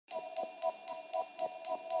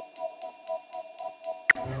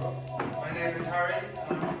My name is Harry,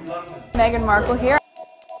 I'm from London. Meghan Markle here.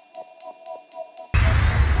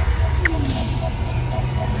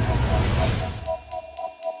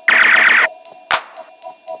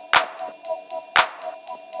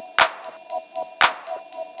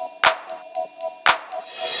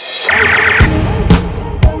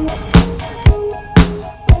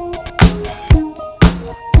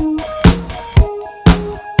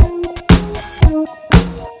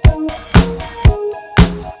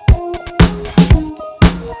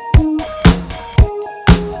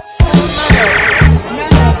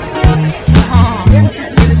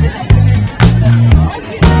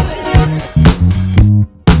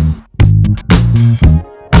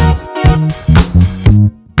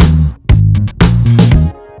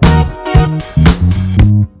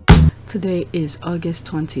 Today is August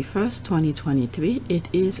 21st, 2023. It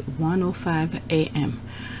is 1:05 a.m.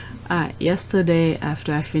 Yesterday,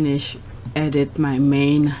 after I finished edit my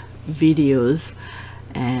main videos,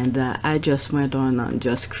 and I just went on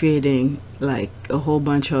just creating like a whole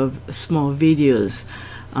bunch of small videos,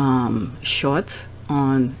 shorts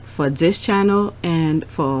for this channel and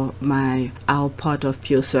for my part of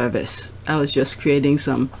Pure Service. I was just creating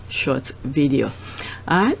some short video.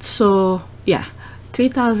 Alright, so yeah,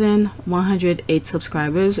 3,108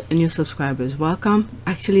 subscribers, new subscribers, welcome.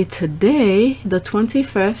 Actually today, the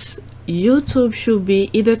 21st, YouTube should be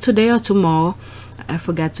either today or tomorrow. I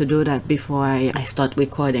forgot to do that before I start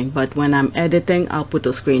recording, but when I'm editing, I'll put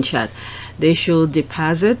a screenshot. They should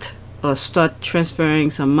deposit or start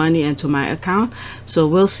transferring some money into my account, so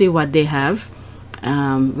we'll see what they have.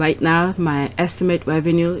 Right now my estimate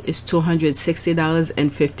revenue is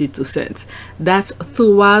 $260.52. that's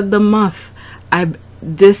throughout the month.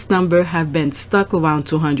 This number have been stuck around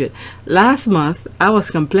 200. Last month I was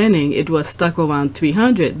complaining it was stuck around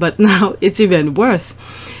 300, but now it's even worse.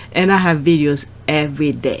 And I have videos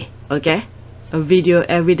every day. Okay, a video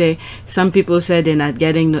every day. Some people said they're not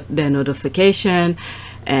getting their notification,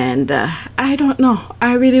 and I don't know.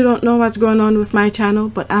 I really don't know what's going on with my channel,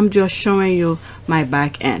 but I'm just showing you my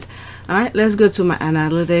back end. All right, let's go to my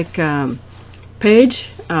analytic page.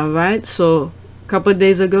 All right, so couple of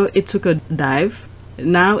days ago it took a dive.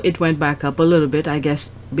 Now it went back up a little bit, I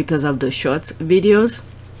guess because of the shorts videos.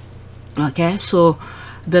 Okay, so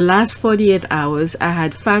the last 48 hours I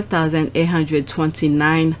had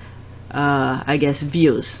 5,829 I guess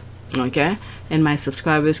views. Okay, and my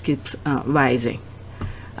subscribers keeps rising.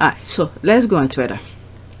 Alright, so let's go on Twitter.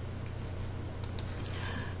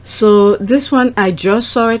 So this one I just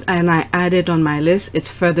saw it and I added on my list. It's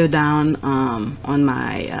further down on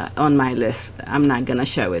my list. I'm not gonna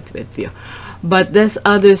share it with you, but there's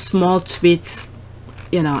other small tweets,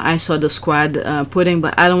 you know, I saw the squad putting,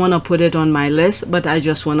 but I don't want to put it on my list, but I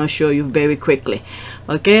just want to show you very quickly.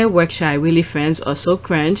 Okay, work shy really friends are so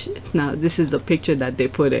cringe. Now this is the picture that they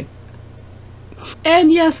put in.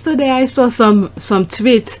 And yesterday I saw some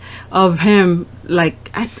tweets of him, like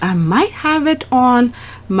I might have it on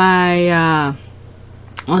my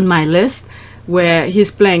list, where he's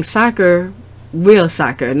playing soccer, real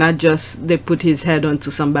soccer, not just they put his head onto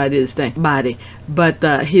somebody's body, but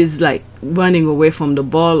he's like running away from the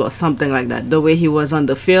ball or something like that. The way he was on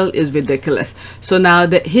the field is ridiculous. So now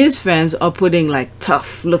that his fans are putting like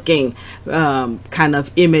tough looking kind of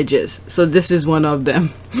images, so this is one of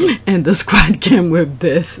them. And the squad came with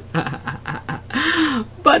this.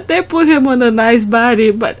 But they put him on a nice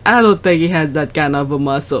body, but I don't think he has that kind of a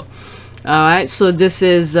muscle. All right, so this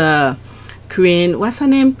is Queen, what's her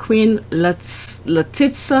name? Queen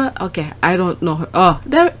Letizia. Okay, I don't know her. Oh,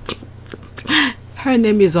 there, her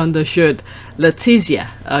name is on the shirt, Letizia.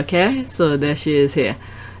 Okay, so there she is here.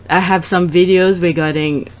 I have some videos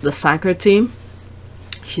regarding the soccer team.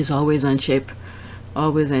 She's always in shape,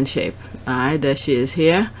 always in shape. All right, there she is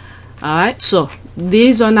here. All right, so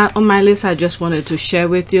these are not on my list. I just wanted to share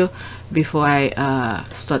with you before I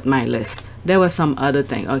start my list. There was some other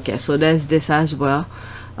thing. Okay, so there's this as well.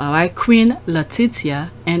 All right, Queen Letizia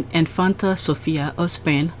and Infanta Sofia of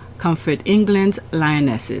Spain comfort England's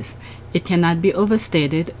lionesses. It cannot be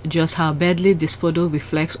overstated just how badly this photo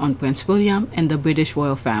reflects on Prince William and the British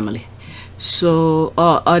royal family. So,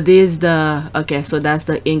 are these the, okay, so that's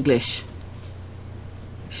the English.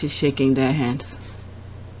 She's shaking their hands.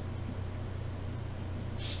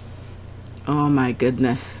 Oh my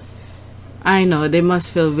goodness. I know they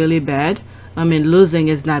must feel really bad. I mean, losing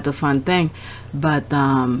is not a fun thing, but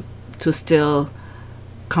to still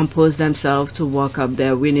compose themselves to walk up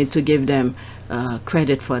there, we need to give them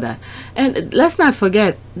credit for that. And let's not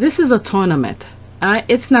forget, this is a tournament.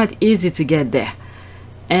 It's not easy to get there,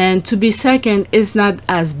 and to be second is not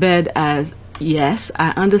as bad as Yes,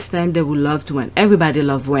 I understand they would love to win. Everybody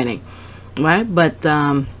loves winning, right? But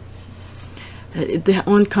their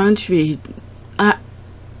own country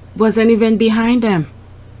wasn't even behind them.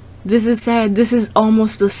 This is sad. This is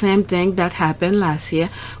almost the same thing that happened last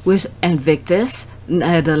year with Invictus,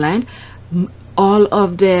 Netherlands. All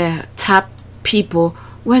of their top people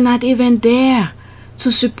were not even there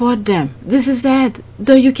to support them. This is sad.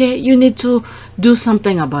 The UK, you need to do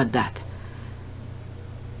something about that.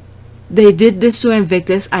 They did this to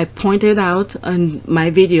Invictus. I pointed out on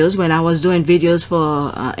my videos when I was doing videos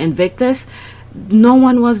for Invictus. No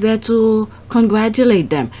one was there to congratulate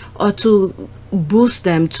them or to boost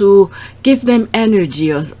them, to give them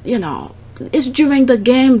energy, or, you know, it's during the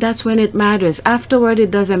game, that's when it matters. Afterward, it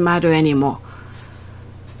doesn't matter anymore.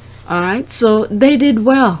 All right, so they did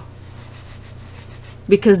well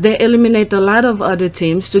because they eliminate a lot of other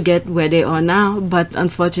teams to get where they are now, but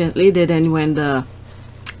unfortunately they didn't win the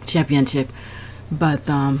championship. But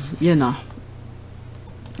you know,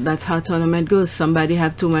 that's how tournament goes. Somebody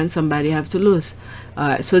have to win, somebody have to lose.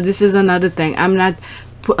 So this is another thing. I'm not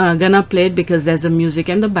gonna play it because there's a music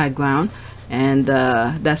in the background, and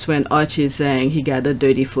that's when Archie is saying he got a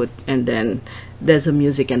dirty foot, and then there's a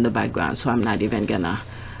music in the background, so I'm not even gonna.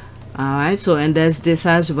 All right, so and there's this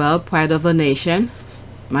as well, Pride of a Nation.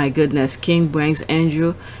 My goodness, King brings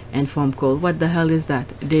Andrew and Foam Cold. What the hell is that?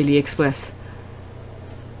 Daily Express.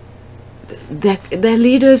 Their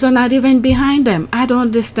leaders are not even behind them. I don't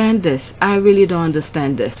understand this. I really don't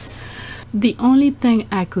understand this. The only thing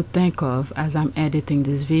I could think of as I'm editing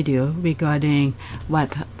this video regarding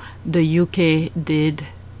what the UK did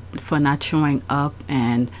for not showing up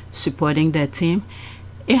and supporting their team,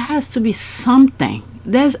 it has to be something.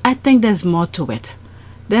 I think there's more to it.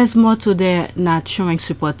 There's more to their not showing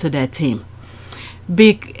support to their team.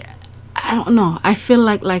 I don't know. I feel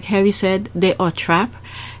like Harry said, they are trapped.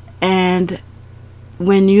 And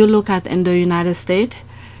when you look at in the United States,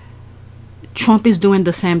 Trump is doing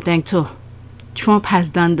the same thing too. Trump has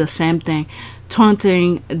done the same thing,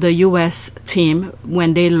 taunting the US team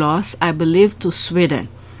when they lost, I believe, to Sweden.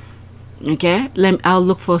 Okay, I'll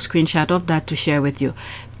look for a screenshot of that to share with you.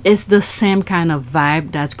 It's the same kind of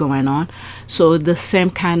vibe that's going on. So the same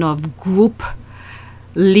kind of group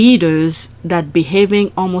leaders that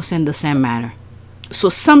behaving almost in the same manner. So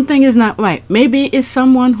something is not right. Maybe it's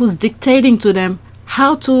someone who's dictating to them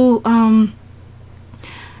how to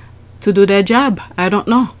do their job. I don't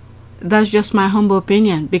know. That's just my humble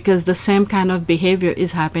opinion, because the same kind of behavior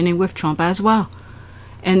is happening with Trump as well.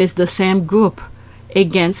 And it's the same group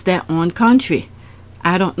against their own country.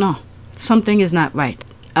 I don't know. Something is not right.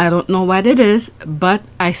 I don't know what it is, but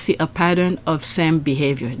I see a pattern of same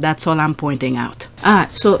behavior. That's all I'm pointing out.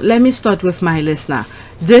 Alright, so let me start with my list now.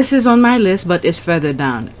 This is on my list, but it's further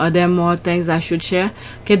down. Are there more things I should share?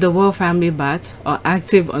 Okay, the royal family bats are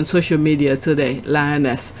active on social media today,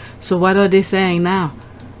 Lioness. So what are they saying now?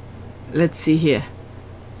 Let's see here.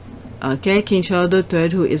 Okay, King Charles III,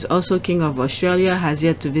 who is also King of Australia, has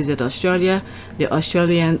yet to visit Australia. The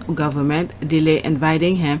Australian government delay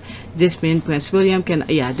inviting him. This means Prince William can,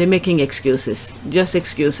 yeah, they're making excuses, just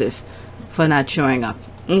excuses for not showing up.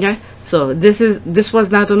 Okay, so this was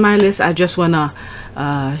not on my list. I just wanna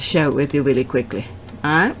share it with you really quickly. All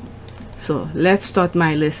right, so let's start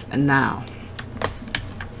my list now.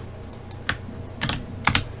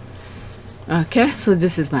 Okay, so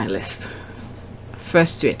this is my list.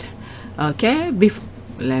 First tweet. Okay,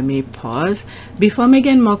 let me pause. Before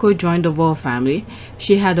Meghan Markle joined the royal family,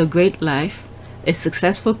 she had a great life, a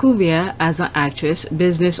successful career as an actress,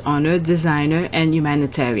 business owner, designer, and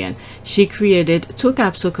humanitarian. She created 2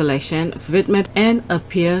 capsule collections, Vitamin, and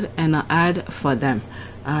appeared in an ad for them.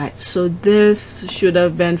 Alright, so this should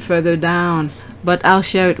have been further down, but I'll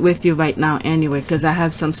share it with you right now anyway, because I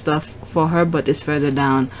have some stuff for her, but it's further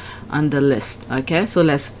down on the list. Okay, so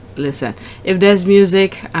let's listen. If there's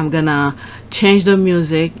music, I'm gonna change the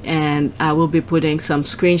music, and I will be putting some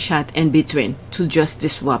screenshot in between to just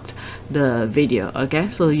disrupt the video. Okay,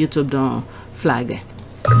 so YouTube don't flag it.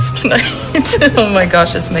 Tonight. Oh my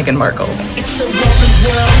gosh, it's Meghan Markle. It's a woman's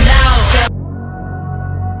world now.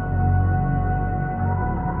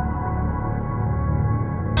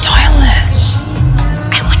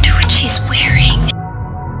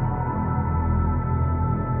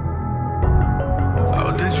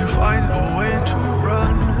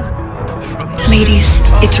 Ladies,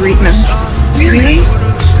 it's Reitman's. Really?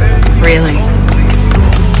 Really?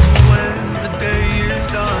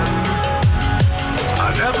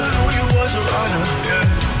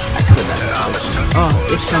 Oh,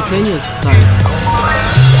 it continues. Sorry.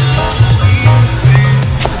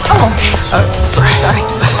 Oh, sorry.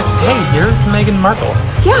 Hey, you're Meghan Markle.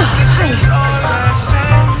 Yeah, hi.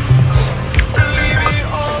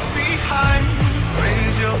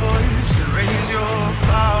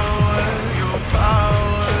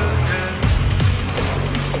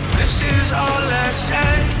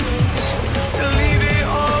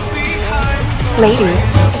 Ladies,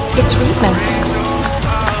 it's Reedman's.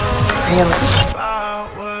 Really?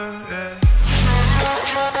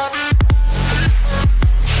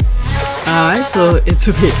 Alright, so it's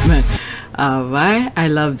Reedman. Alright, I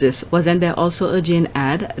love this. Wasn't there also a Jane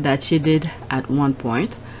ad that she did at one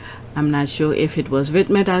point? I'm not sure if it was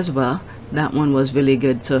Reedman as well. That one was really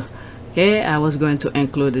good too. Okay, I was going to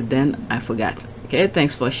include it then, I forgot. Okay,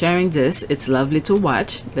 thanks for sharing this. It's lovely to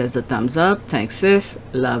watch. There's the thumbs up. Thanks, sis.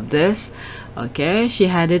 Love this. Okay, she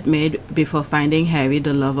had it made before finding Harry,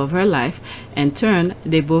 the love of her life. In turn,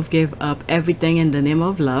 they both gave up everything in the name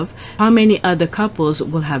of love. How many other couples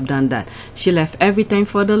will have done that? She left everything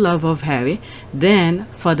for the love of Harry. Then,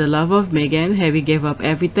 for the love of Meghan, Harry gave up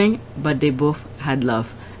everything, but they both had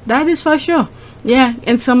love. That is for sure. Yeah,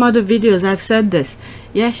 in some other videos I've said this.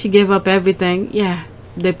 Yeah, she gave up everything. Yeah,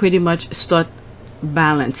 they pretty much start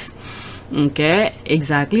balance. Okay,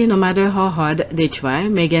 exactly. No matter how hard they try,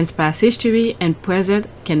 Meghan's past history and present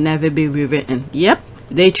can never be rewritten. Yep,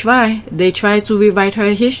 they try to rewrite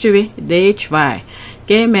her history. They try.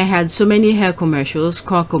 Okay, Meg had so many hair commercials,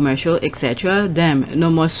 car commercial, etc. Damn, no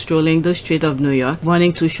more strolling the street of New York,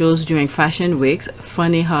 running to shows during fashion weeks.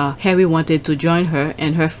 Funny how Harry wanted to join her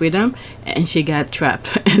in her freedom and she got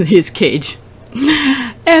trapped in his cage.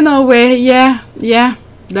 In a way, yeah,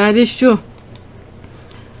 that is true.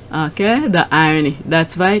 Okay, the irony.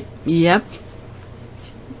 That's right. Yep.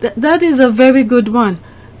 That is a very good one.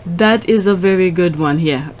 That is a very good one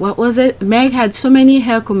here. What was it? Meg had so many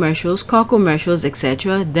hair commercials, car commercials,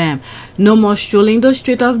 etc. Damn. No more strolling the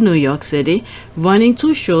street of New York City, running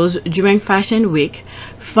to shows during fashion week.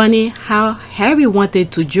 Funny how Harry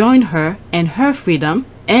wanted to join her in her freedom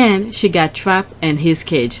and she got trapped in his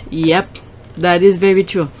cage. Yep. That is very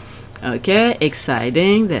true. Okay,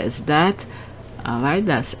 exciting. There's that. Alright,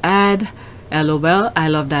 that's ad. LOL, I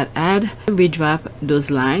love that ad. Redrop those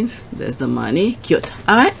lines. There's the money. Cute.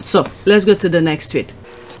 Alright, so let's go to the next tweet.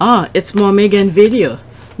 Oh, it's more Meghan video.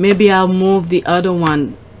 Maybe I'll move the other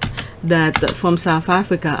one that from South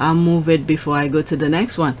Africa. I'll move it before I go to the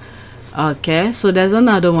next one. Okay, so there's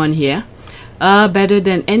another one here. Better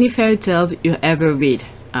than any fairy tale you ever read.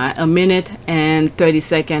 A minute and 30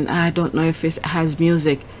 seconds. I don't know if it has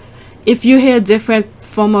music. If you hear different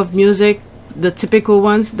form of music, the typical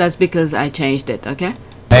ones, that's because I changed it. Okay,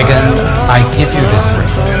 Meghan, I give you this ring.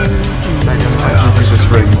 Meghan, I give you this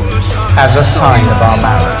ring as a sign of our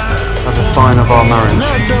marriage. as a sign of our marriage.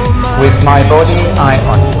 With my body, I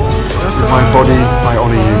honor you. With my body, I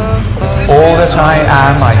honor you. All that I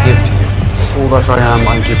am, I give to you. All that I am,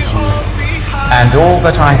 I give to you. And all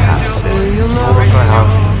that I have, All that I have,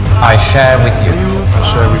 I share with you. I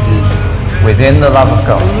share with you. Within the love of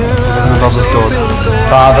God, Within the love of God,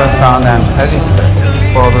 Father, Son, and Holy Spirit.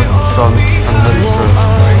 Father, Son, and Holy Spirit.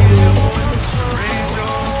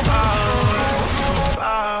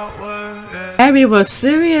 Harry was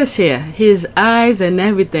serious here. His eyes and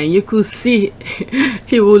everything, you could see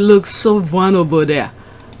he would look so vulnerable there.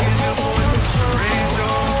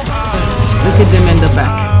 Look at them in the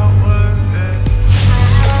back.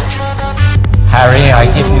 Harry, I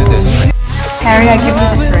give you this ring Harry, I give you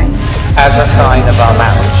this ring as a sign of our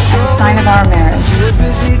marriage. as a sign of our marriage.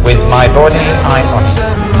 With my body, I honor you.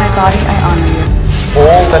 With my body, I honor you.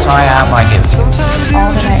 All that I am, I give to you.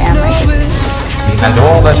 All that I am, I give to you. And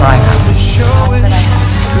all that I have, All that I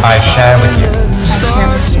have, I share with you. I share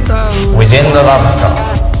with you. Within the love of God,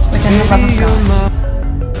 Within the love of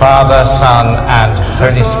God, Father, Son, and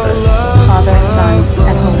Holy Spirit. Father, Son,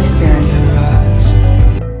 and Holy Spirit.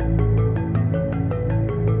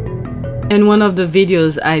 In one of the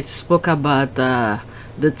videos I spoke about the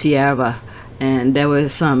tiara, and there were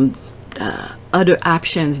some other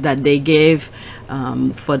options that they gave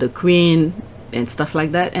for the queen and stuff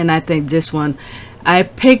like that, and I think this one, I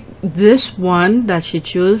picked this one that she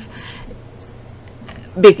chose.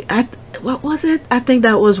 What was it? I think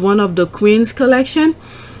that was one of the queen's collection,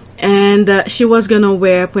 and she was gonna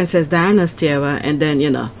wear Princess Diana's tiara, and then, you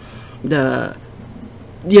know, the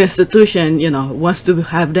institution, you know, wants to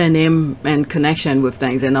have their name and connection with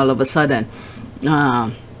things, and all of a sudden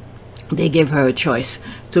they gave her a choice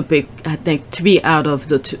to pick, I think, to be out of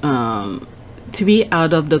the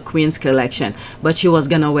queen's collection, but she was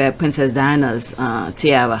gonna wear Princess Diana's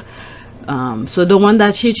tiara. So the one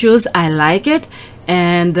that she chose, I like it,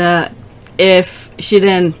 and if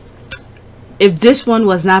this one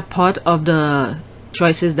was not part of the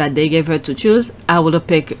choices that they gave her to choose, I would have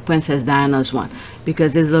picked Princess Diana's one,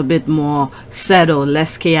 because it's a little bit more settled,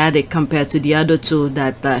 less chaotic compared to the other two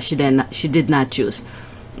that she did not choose.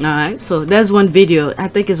 All right, so there's one video, I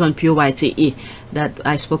think it's on PYTE, that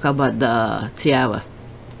I spoke about the tiara.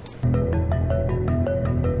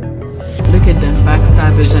 Look at them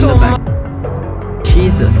backstabbers in the back.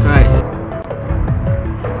 Jesus Christ.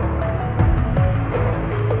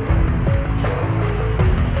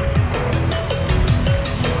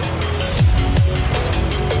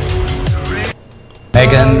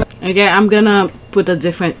 Meghan. Okay, I'm gonna put a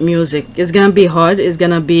different music. It's gonna be hard. It's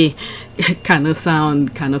gonna be kind of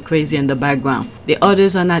sound kind of crazy in the background. The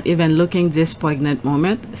others are not even looking this poignant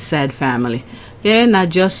moment. Sad family. Yeah, not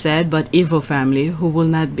just sad, but evil family who will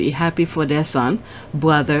not be happy for their son,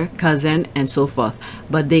 brother, cousin, and so forth.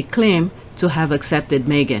 But they claim to have accepted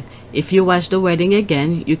Meghan. If you watch the wedding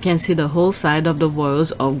again, you can see the whole side of the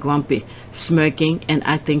royals of grumpy, smirking, and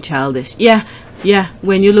acting childish. Yeah,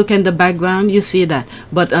 when you look in the background, you see that.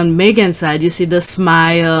 But on Meghan's side, you see the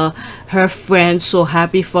smile, her friends so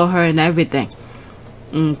happy for her and everything.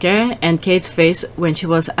 Okay, and Kate's face when she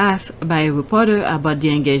was asked by a reporter about the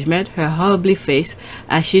engagement, her horribly face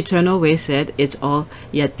as she turned away said, "It's all,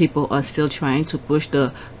 yet people are still trying to push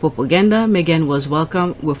the propaganda." Meghan was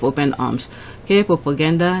welcomed with open arms. Okay,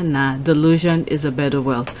 propaganda, nah, delusion is a better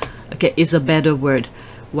word. Okay, is a better word.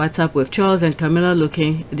 What's up with Charles and Camilla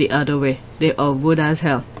looking the other way? They are rude as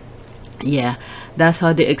hell. Yeah, that's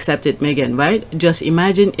how they accepted Meghan, right? Just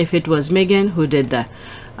imagine if it was Meghan who did that.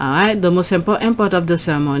 Alright, the most important part of the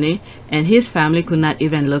ceremony, and his family could not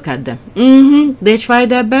even look at them. They tried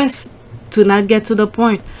their best to not get to the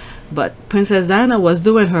point, but Princess Diana was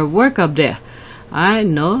doing her work up there. I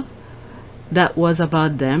know that was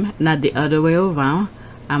about them, not the other way around.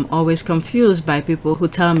 I'm always confused by people who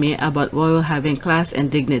tell me about royal having class and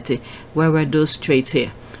dignity. Where were those traits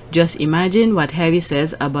here? Just imagine what Harry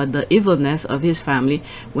says about the evilness of his family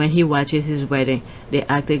when he watches his wedding. They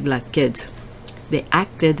acted like kids. They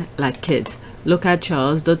acted like kids. Look at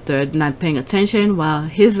Charles III not paying attention while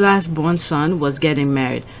his last born son was getting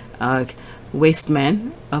married. Waste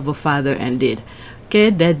man of a father indeed. Okay,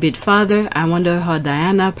 deadbeat father. I wonder how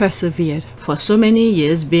Diana persevered for so many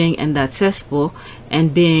years being in that cesspool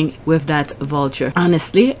and being with that vulture.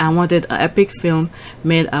 Honestly, I wanted an epic film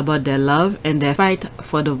made about their love and their fight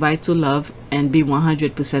for the right to love and be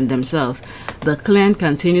 100% themselves. The clan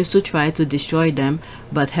continues to try to destroy them,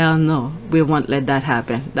 but hell no, we won't let that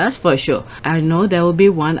happen. That's for sure. I know there will be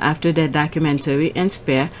one after their documentary and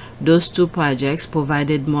Spare. Those two projects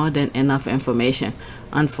provided more than enough information.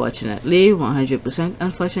 Unfortunately, 100%.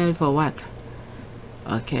 Unfortunately for what?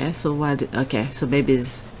 Okay, so what? Okay, so maybe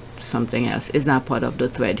it's something else. It's not part of the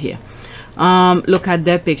thread here. Look at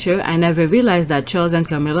their picture. I never realized that Charles and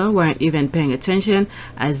Camilla weren't even paying attention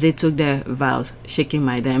as they took their vows. Shaking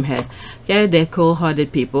my damn head. Yeah, they're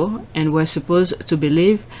cold-hearted people, and we're supposed to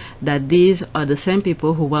believe that these are the same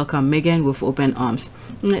people who welcome Meghan with open arms.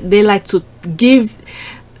 They like to give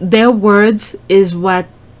their words is what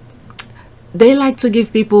they like to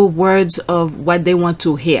give people words of what they want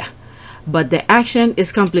to hear, but the action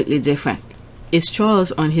is completely different. Is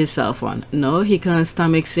Charles on his cell phone? No, he can't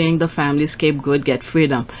stomach seeing the family scapegoat get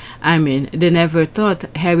freedom. I mean, they never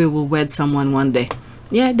thought Harry would wed someone one day.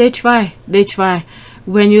 Yeah, they try.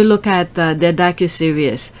 When you look at their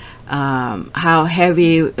docuseries, how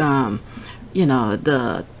Harry, you know,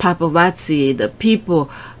 the paparazzi, the people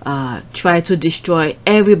try to destroy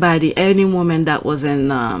everybody, any woman that was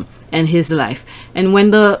in his life. And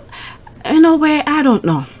when in a way, I don't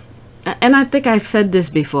know, and I think I've said this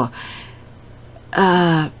before,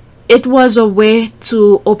 it was a way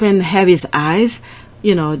to open Harry's eyes,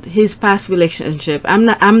 you know, his past relationship. I'm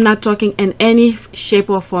not talking in any shape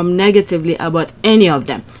or form negatively about any of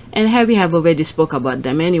them, and Harry have already spoke about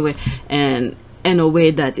them anyway, and in a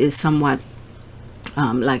way that is somewhat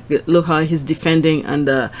like, look how he's defending on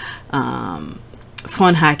the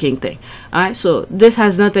phone hacking thing. All right, so this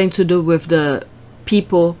has nothing to do with the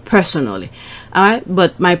people personally. All right,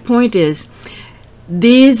 but my point is,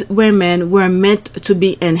 these women were meant to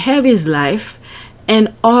be in Harry's life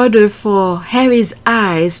in order for Harry's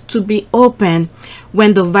eyes to be open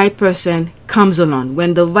when the right person comes along,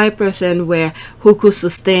 when the right person who could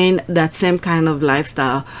sustain that same kind of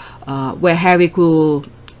lifestyle, where Harry could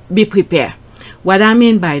be prepared. What I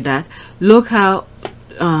mean by that, look how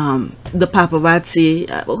the paparazzi,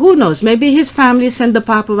 who knows, maybe his family sent the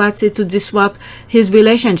paparazzi to disrupt his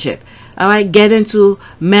relationship. All right, get into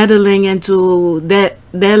meddling into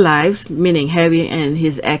their lives, meaning Harry and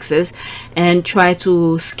his exes, and try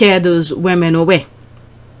to scare those women away.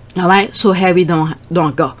 All right, so Harry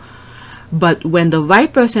don't go. But when the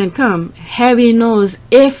right person come, Harry knows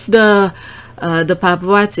if the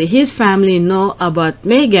paparazzi, his family, know about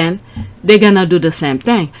Meghan, they're gonna do the same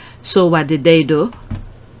thing. So what did they do?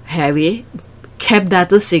 Harry kept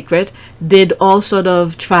that a secret, did all sort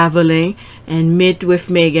of traveling and meet with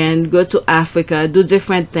Meghan, go to Africa, do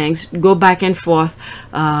different things, go back and forth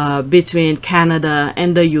between Canada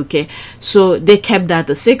and the UK. So they kept that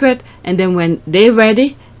a secret, and then when they're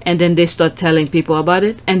ready, and then they start telling people about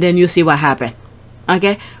it, and then you see what happened.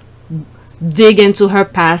 Okay, dig into her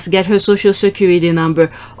past, get her social security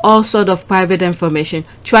number, all sort of private information,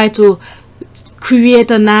 try to create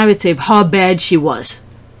a narrative how bad she was.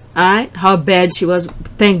 Alright, how bad she was.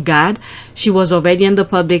 Thank God she was already in the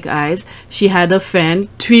public eyes. She had a fan,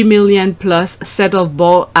 3 million plus set of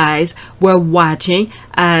bald eyes were watching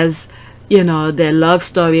as, you know, their love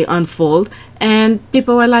story unfold, and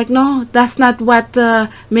people were like, no, that's not what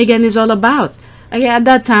Meghan is all about. Okay, at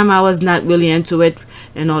that time I was not really into it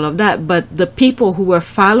and all of that, but the people who were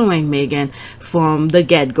following Meghan from the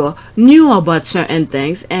get-go knew about certain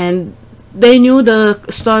things, and they knew the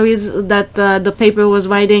stories that the paper was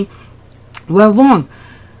writing were wrong.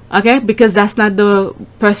 Okay, because that's not the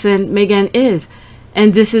person Meghan is.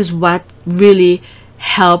 And this is what really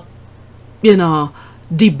helped, you know,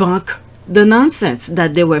 debunk the nonsense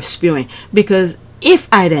that they were spewing. Because if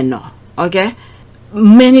I didn't know, okay,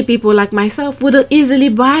 many people like myself would easily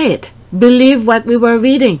buy it, believe what we were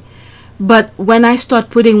reading. But when I start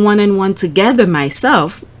putting one and one together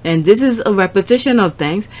myself, and this is a repetition of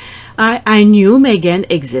things, I knew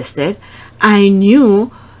Meghan existed. I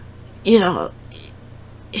knew, you know,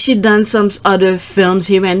 she'd done some other films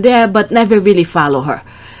here and there, but never really follow her.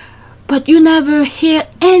 But you never hear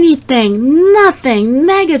anything, nothing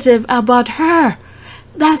negative about her.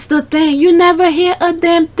 That's the thing. You never hear a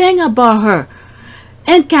damn thing about her.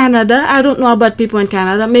 In Canada, I don't know about people in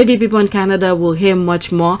Canada. Maybe people in Canada will hear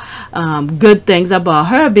much more good things about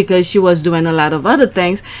her because she was doing a lot of other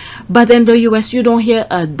things. But in the US, you don't hear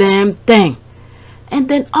a damn thing. And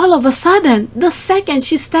then all of a sudden, the second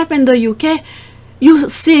she stepped in the UK, you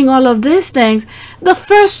seeing all of these things. The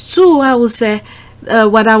first two, I would say,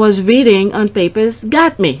 what I was reading on papers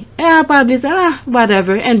got me. And I probably said,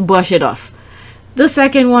 whatever, and brush it off. The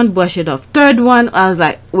second one, brush it off. Third one, I was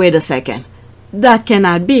like, wait a second. That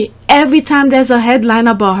cannot be. Every time there's a headline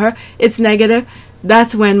about her, it's negative.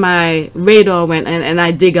 That's when my radar went and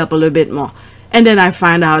I dig up a little bit more. And then I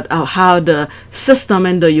find out how the system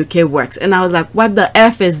in the UK works. And I was like, what the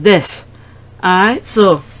F is this? Alright,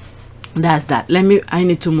 so that's that. I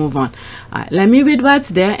need to move on. Alright, let me read what's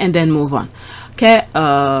there and then move on. Okay,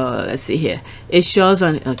 let's see here. It shows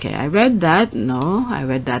on, okay, I read that. No, I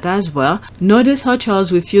read that as well. Notice how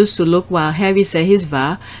Charles refused to look while Harry said his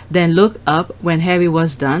vow, then looked up when Harry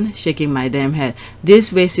was done, shaking my damn head. These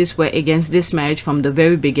racists were against this marriage from the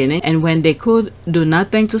very beginning, and when they could do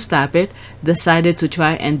nothing to stop it, decided to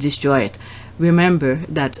try and destroy it. Remember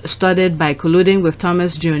that started by colluding with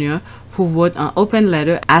Thomas Jr., who wrote an open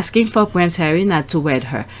letter asking for Prince Harry not to wed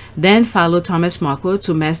her, then followed Thomas Markle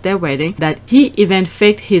to mess their wedding, that he even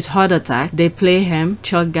faked his heart attack. They play him.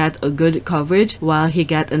 Chuck got a good coverage while he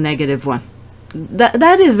got a negative one.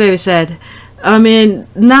 That is very sad. I mean,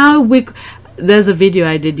 now there's a video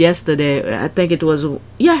I did yesterday. I think it was,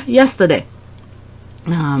 yeah, yesterday.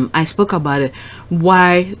 I spoke about it.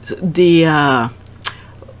 Why the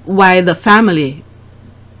family,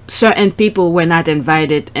 certain people were not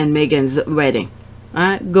invited in Meghan's wedding.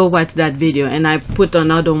 Go watch that video, and I put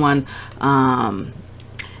another one.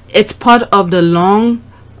 It's part of the long,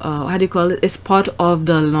 how do you call it? It's part of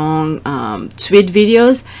the long tweet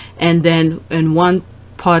videos, and then in one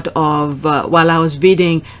part of while I was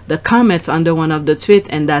reading the comments under one of the tweets,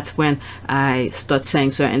 and that's when I start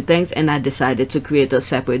saying certain things, and I decided to create a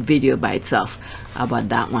separate video by itself about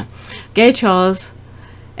that one. Okay, Charles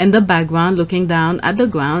in the background looking down at the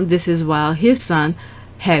ground. This is while his son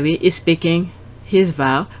Harry is speaking his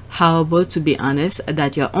vow. Horrible, to be honest,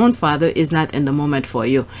 that your own father is not in the moment for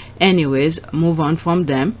you. Anyways, move on from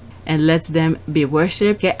them and let them be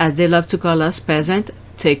worshipped. Okay, as they love to call us peasant.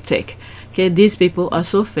 Tick. Okay, these people are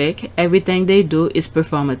so fake. Everything they do is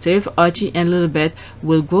performative. Archie and Lilibet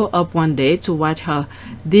will grow up one day to watch how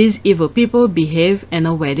these evil people behave in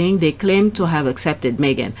a wedding they claim to have accepted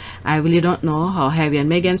Meghan. I really don't know how Harry and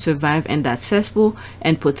Meghan survived in that cesspool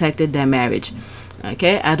and protected their marriage.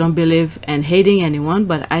 Okay, I don't believe in hating anyone,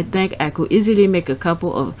 but I think I could easily make a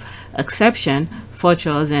couple of exceptions for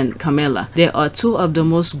Charles and Camilla. They are two of the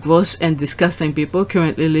most gross and disgusting people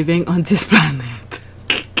currently living on this planet.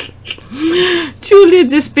 truly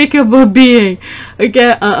despicable being.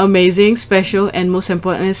 Okay, amazing, special, and most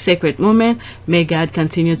importantly, sacred moment. May God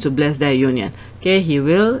continue to bless their union. Okay, he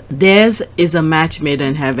will. Theirs is a match made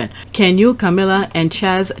in heaven. Can you, Camilla and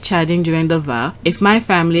Chaz, chatting during the vow? If my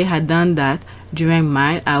family had done that during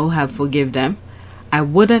mine, I would have forgive them. I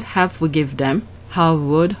wouldn't have forgive them. How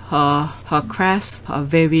would her crass, her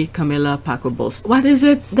very Camilla Packables. What is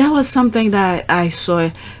it? That was something that I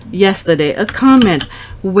saw yesterday. A comment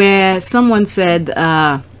where someone said,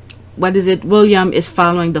 what is it? William is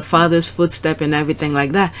following the father's footstep and everything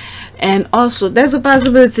like that. And also, there's a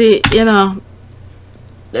possibility, you know,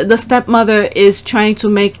 the stepmother is trying to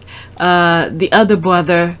make the other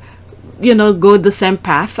brother, you know, go the same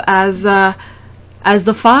path as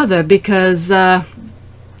the father, because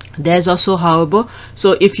there's also horrible.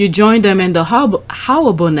 So if you join them in the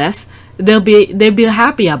horribleness, they'll be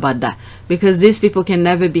happy about that, because these people can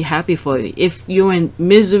never be happy for you. If you're in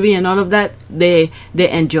misery and all of that, they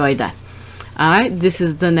enjoy that. All right, this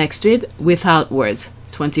is the next tweet without words.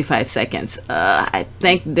 25 seconds. I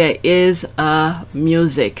think there is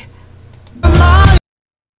music.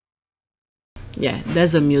 Yeah,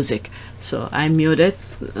 there's a music. So I mute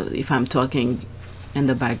it. If I'm talking in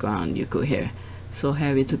the background, you could hear. So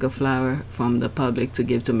Harry took a flower from the public to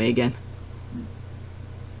give to Meghan.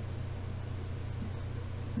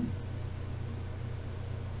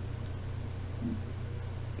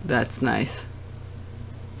 That's nice.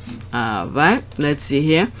 Right, let's see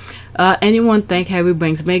here. Anyone think Harry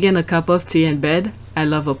brings Meghan a cup of tea in bed? I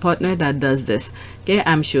love a partner that does this. Okay,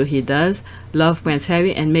 I'm sure he does. Love Prince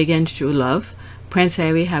Harry and Meghan's true love. Prince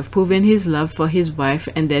Harry have proven his love for his wife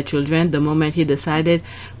and their children the moment he decided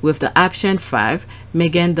with the option 5.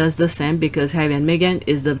 Meghan does the same because Harry and Meghan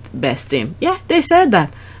is the best team. Yeah, they said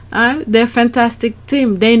that. They're a fantastic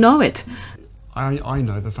team. They know it. I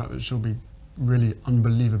know the fact that she'll be really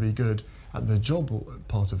unbelievably good at the job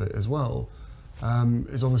part of it as well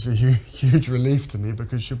is obviously a huge relief to me,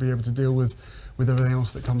 because she'll be able to deal with everything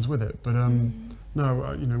else that comes with it. But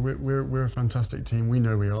no, you know, we're a fantastic team. We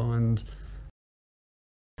know we are. And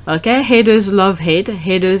okay, haters love hate,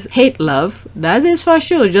 haters hate love. That is for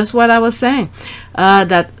sure, just what I was saying.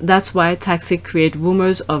 That's why Taxi create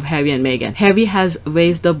rumors of Harry and Meghan. Harry has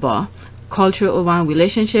raised the bar. Culture around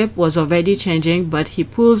relationship was already changing, but he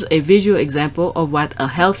pulls a visual example of what a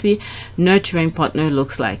healthy, nurturing partner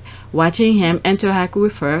looks like. Watching him interact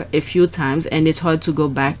with her a few times, and it's hard to go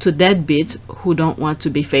back to deadbeats who don't want to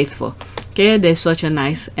be faithful. Okay, they're such a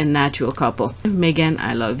nice and natural couple. Meghan,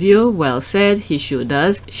 I love you. Well said. He sure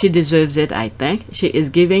does. She deserves it, I think. She is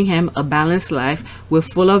giving him a balanced life with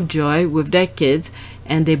full of joy with their kids,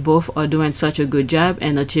 and they both are doing such a good job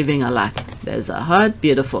and achieving a lot. There's a heart.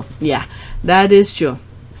 Beautiful. Yeah, that is true.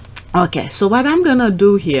 Okay, so what I'm gonna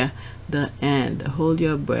do here, the end, hold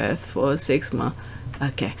your breath for 6 months.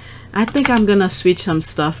 Okay, I think I'm gonna switch some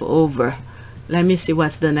stuff over. Let me see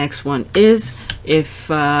what's the next one is, if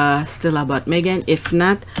still about Meghan. If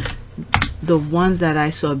not, the ones that I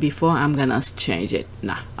saw before, I'm gonna change it.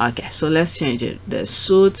 Nah, okay, so let's change it. The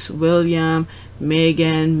Suits, William,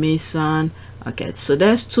 Meghan, Mason. Okay, so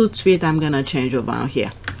there's 2 tweets I'm gonna change around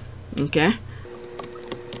here. Okay,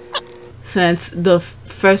 since the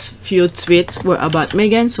first few tweets were about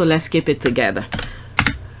Meghan, so let's keep it together.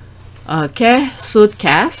 Okay,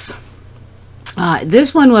 Suitcast.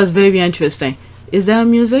 This one was very interesting. Is there a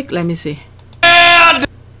music? Let me see.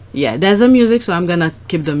 Yeah, there's a music, so I'm gonna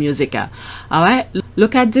keep the music out. All right,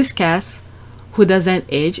 look at this cast who doesn't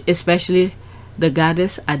age, especially the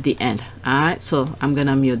goddess at the end. All right, so I'm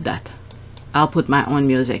gonna mute that. I'll put my own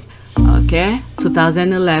music. Okay,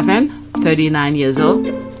 2011, 39 years old.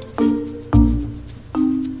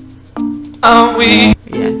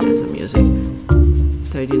 Yeah, there's a music.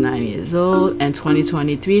 39 years old, and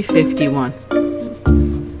 2023, 51.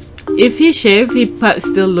 If he shaved, he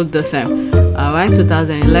still looked the same. All right,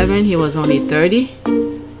 2011, he was only 30.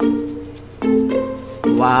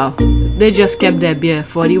 Wow, they just kept their beard.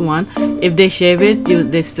 41. If they shave it,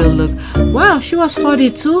 they still look. Wow, she was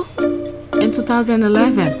 42 in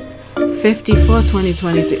 2011. 54,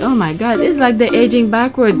 2023. Oh my God, it's like they're aging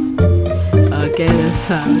backward. Okay, that's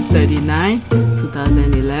 39,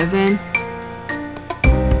 2011.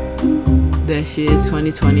 There she is,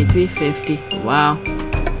 2023, 50. Wow.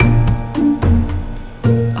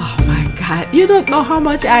 Oh my God, you don't know how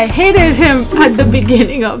much I hated him at the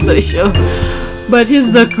beginning of the show, but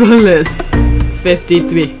he's the coolest.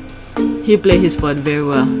 53. He played his part very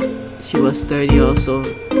well. She was 30 also.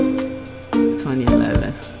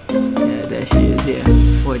 2011. Yeah, there she is here.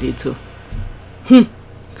 42.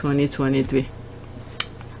 2023.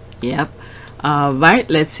 Yep. Right,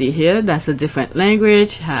 let's see here. That's a different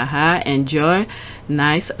language. Haha, enjoy.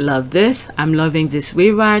 Nice, love this. I'm loving this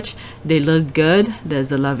rewatch. They look good. There's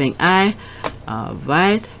the loving eye.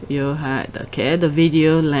 Right, you had, okay, the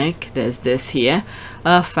video link. There's this here.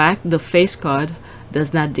 Fact, the face card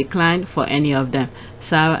does not decline for any of them.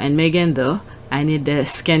 Sarah and Meghan though, I need their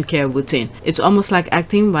skincare routine. It's almost like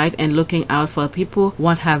acting right and looking out for people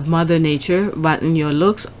won't have Mother Nature rotten your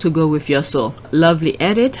looks to go with your soul. Lovely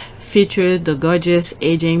edit. Featured the gorgeous,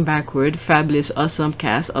 aging backward, fabulous, awesome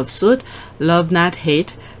cast of Suit. Love not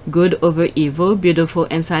hate. Good over evil. Beautiful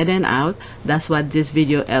inside and out. That's what this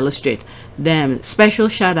video illustrates. Damn, special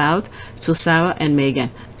shout out to Sarah and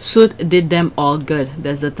Meghan. Suit did them all good.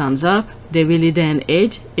 There's the thumbs up. They really didn't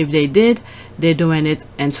age. If they did, they're doing it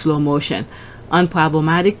in slow motion.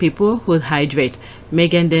 Unproblematic people would hydrate.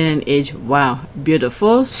 Meghan didn't age. Wow,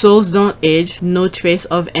 beautiful. Souls don't age. No trace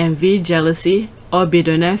of envy, jealousy, or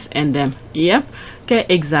bitterness in them. Yep, okay,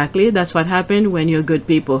 exactly. That's what happened when you're good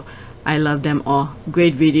people. I love them all.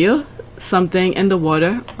 Great video. Something in the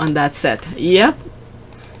water on that set. Yep.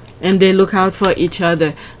 And they look out for each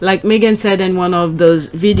other. Like Meghan said in one of those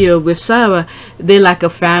videos with Sarah, they like a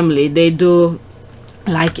family. They do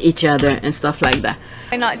like each other and stuff like that.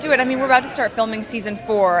 Why not do it? I mean, we're about to start filming season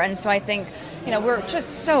 4, and so I think, you know, we're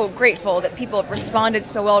just so grateful that people have responded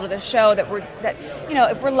so well to the show, that you know,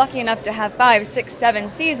 if we're lucky enough to have 5, 6, 7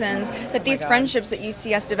 seasons, that these friendships that you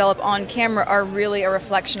see us develop on camera are really a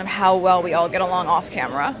reflection of how well we all get along off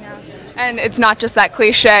camera. Yeah. And it's not just that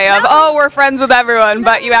cliche of, oh, we're friends with everyone,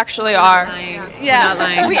 but you actually are.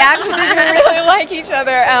 Yeah, we actually really like each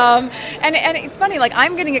other. And it's funny, like,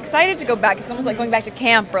 I'm getting excited to go back. It's almost like going back to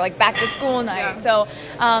camp or like back to school night. Yeah. So,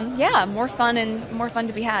 yeah, more fun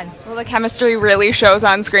to be had. Well, the chemistry really shows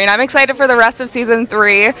on screen. I'm excited for the rest of season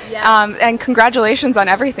 3. Yes. And congratulations on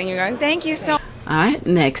everything, you guys. Thank you so much. All right,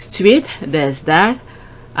 next tweet. There's that.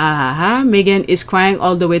 Meghan is crying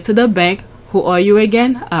all the way to the bank. Who are you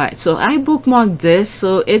again? Alright, so I bookmarked this,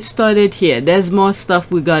 so it started here. There's more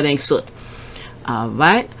stuff regarding Suit.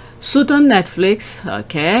 Alright, Suit on Netflix.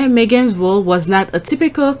 Okay, Meghan's role was not a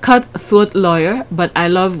typical cutthroat lawyer, but I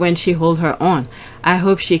love when she holds her own. I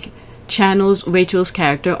hope she channels Rachel's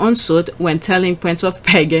character on Suit when telling Prince of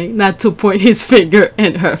Pegging not to point his finger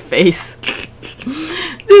in her face.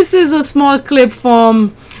 This is a small clip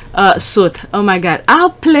from Suit. Oh my god,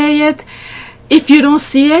 I'll play it. If you don't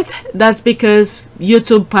see it, that's because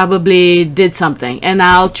YouTube probably did something, and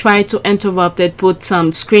I'll try to interrupt it, put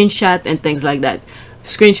some screenshot and things like that.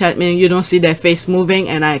 Screenshot meaning you don't see their face moving,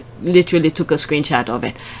 and I literally took a screenshot of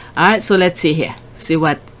it. Alright, so let's see here. See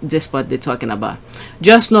what this part they're talking about.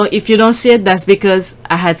 Just know if you don't see it, that's because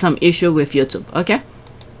I had some issue with YouTube, okay?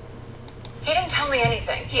 He didn't tell me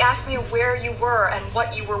anything. He asked me where you were and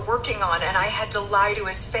what you were working on, and I had to lie to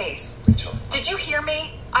his face. Rachel. Did you hear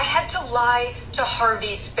me? I had to lie to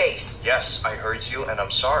Harvey's face. Yes, I heard you, and I'm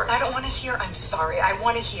sorry. I don't want to hear I'm sorry. I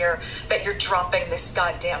want to hear that you're dropping this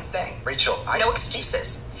goddamn thing. Rachel, No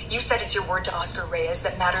excuses. You said it's your word to Oscar Reyes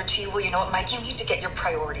that mattered to you. Well, you know what, Mike? You need to get your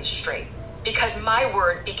priorities straight. Because my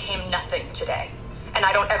word became nothing today. And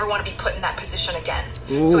I don't ever want to be put in that position again.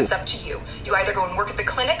 Ooh. So it's up to you. You either go and work at the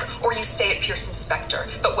clinic or you stay at Pearson Spector.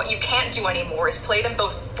 But what you can't do anymore is play them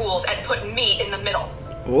both fools and put me in the middle.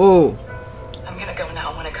 Oh. I'm gonna go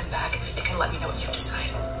now. When I come back, you can let me know what you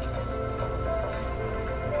decide.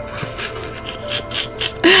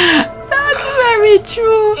 That's very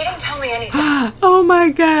true. He didn't tell me anything. Oh my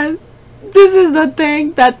god. This is the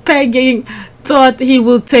thing that Pegging thought he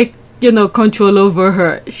would take, you know, control over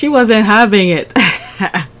her. She wasn't having it.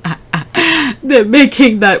 They're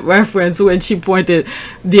making that reference when she pointed,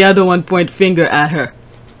 the other one point finger at her.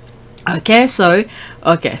 Okay, sorry.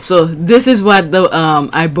 Okay, so this is what the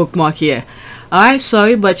I bookmark here. Alright,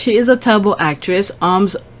 sorry, but she is a terrible actress.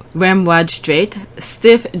 Arms ramrod straight,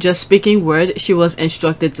 stiff, just speaking word she was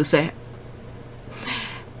instructed to say.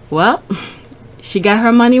 Well, she got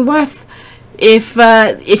her money worth.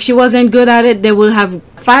 If she wasn't good at it, they will have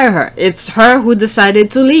fired her. It's her who decided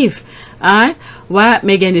to leave. Alright, why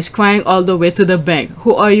Meghan is crying all the way to the bank.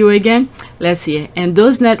 Who are you again? Let's see. And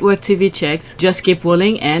those network TV checks just keep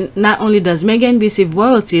rolling, and not only does Meghan receive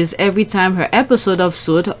royalties every time her episode of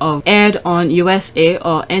Suit aired on USA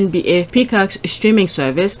or NBA Peacock's streaming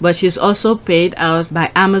service, but she's also paid out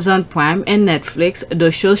by Amazon Prime and Netflix,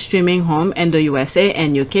 the show streaming home in the USA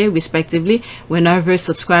and UK respectively whenever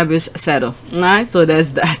subscribers settle. Alright, so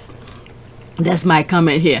there's that. That's my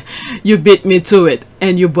comment here. You beat me to it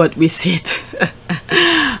and you bought receipt.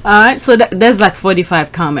 Alright, so there's like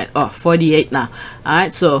 45 comment. Oh, 48 now.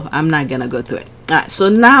 Alright, so I'm not gonna go through it. Alright, so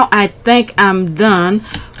now I think I'm done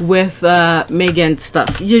with Meghan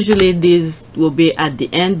stuff. Usually these will be at the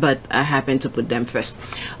end, but I happen to put them first.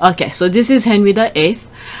 Okay, so this is Henry VIII.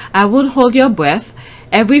 I would hold your breath.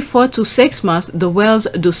 Every 4 to 6 months, the Wales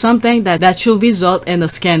do something that should result in a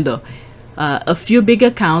scandal. A few big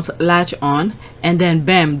accounts latch on, and then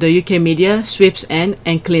bam, the UK media sweeps in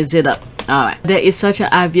and cleans it up. Alright, there is such an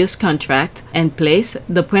obvious contract in place.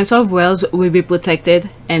 The Prince of Wales will be protected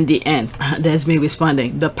in the end. There's me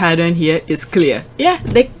responding. The pattern here is clear. Yeah,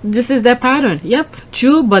 this is their pattern. Yep.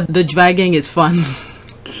 True, but the dragging is fun.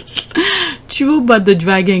 True, but the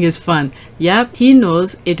dragging is fun. Yep, he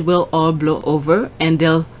knows it will all blow over and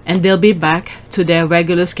they'll be back to their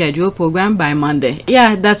regular schedule program by Monday.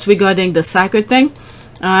 Yeah, that's regarding the soccer thing.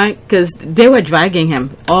 Alright, because they were dragging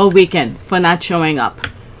him all weekend for not showing up.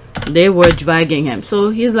 They were dragging him, so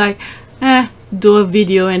he's like, do a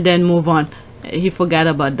video and then move on. He forgot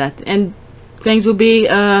about that, and things will be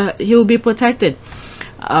he will be protected,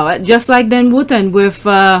 just like Dan Wooten with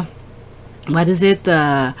what is it,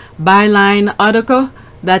 byline article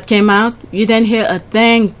that came out. You didn't hear a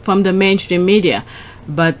thing from the mainstream media,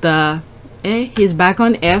 but he's back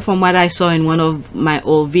on air from what I saw in one of my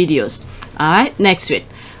old videos. Alright, next week.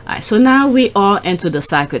 Alright, so now we are into the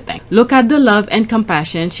soccer thing. Look at the love and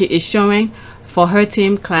compassion she is showing for her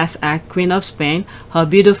team class act, Queen of Spain. How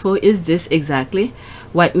beautiful is this exactly?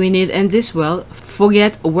 What we need in this world.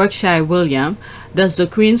 Forget Yorkshire William. Does the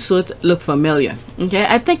Queen suit look familiar? Okay,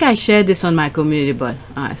 I think I shared this on my community, but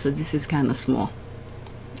alright, so this is kind of small.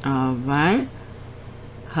 Alright,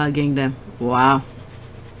 hugging them. Wow.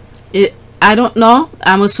 I don't know.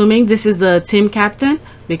 I'm assuming this is the team captain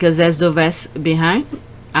because there's the vest behind.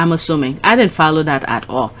 I'm assuming. I didn't follow that at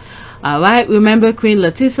all. Alright, remember Queen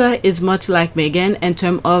Latifah is much like Meghan in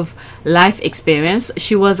terms of life experience.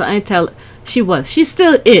 She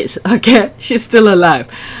still is, okay? She's still alive.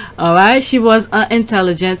 Alright, she was an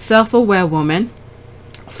intelligent, self-aware woman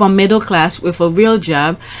from middle class with a real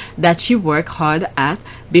job that she worked hard at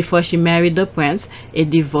before she married the prince. A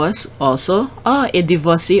divorcee also.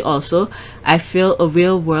 I feel a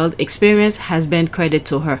real world experience has been credited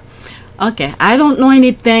to her. Okay, I don't know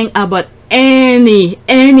anything about any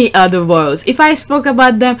other royals. If I spoke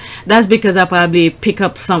about them, that's because I probably pick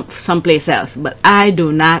up someplace else, but I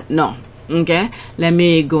do not know. Okay, let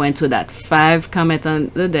me go into that. 5 comment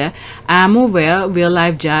under there. I'm aware, real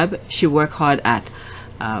life job she worked hard at.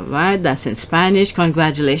 Alright, that's in Spanish.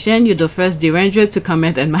 Congratulations, you're the first deranger to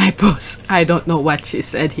comment on my post. I don't know what she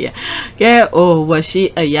said here. Okay, oh, was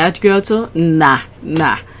she a yacht girl too? Nah.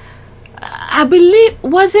 I believe,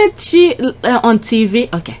 wasn't she on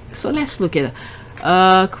TV? Okay, so let's look at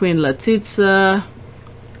her. Queen Latifah.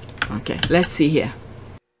 Okay, let's see here.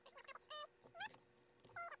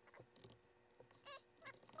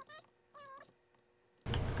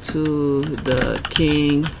 To the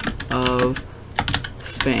King of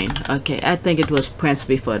Spain. Okay, I think it was Prince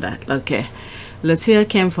before that. Okay, Latifah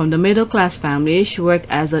came from the middle class family. She worked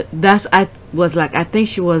as a, I think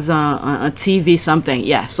she was on a TV something.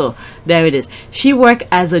 Yeah, so there it is. She worked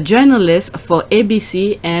as a journalist for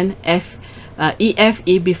ABC and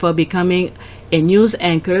EFE before becoming a news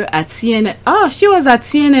anchor at CNN. Oh, she was at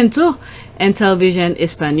CNN too, and Television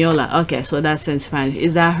Española. Okay, so that's in Spanish.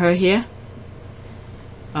 Is that her here?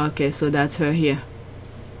 Okay, so that's her here.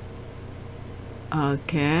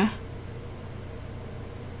 Okay,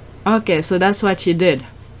 so that's what she did.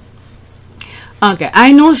 Okay,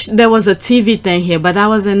 I know there was a TV thing here, but I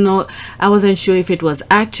wasn't sure if it was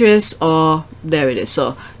actress or, there it is.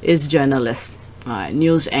 So it's journalist,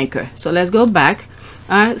 news anchor. So let's go back.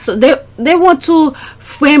 So they want to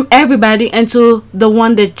frame everybody into the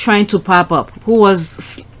one they're trying to pop up, who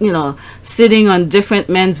was, you know, sitting on different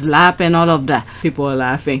men's lap and all of that. People are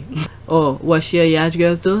laughing. Oh, was she a yacht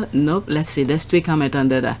girl too? Nope. Let's see. There's 3 comments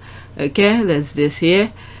under that. Okay, there's this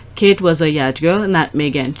here. Kate was a yacht girl, not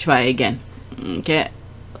Meghan. Try again. Okay.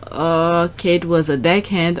 Kate was a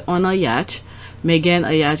deckhand on a yacht. Meghan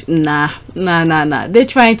a yacht. Nah. They're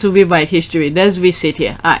trying to rewrite history. There's receipt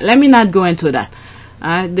here. Alright, let me not go into that.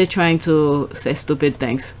 They're trying to say stupid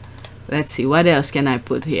things. Let's see, what else can I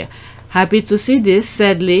put here? Happy to see this.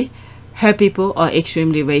 Sadly, her people are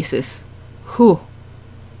extremely racist.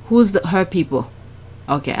 Who's her people?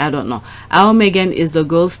 Okay, I don't know. Aaaaaw Meghan is the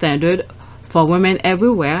gold standard for women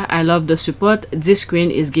everywhere. I love the support this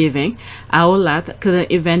queen is giving. Aaaaaw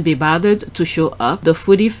couldn't even be bothered to show up. The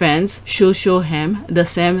foodie fans should show him the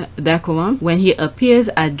same decorum when he appears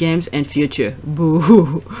at games in future.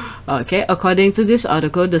 Boo. Okay, according to this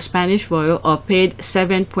article, the Spanish royals are paid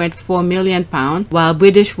 £7.4 million, while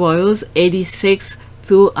British royals 86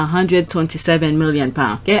 through 127 million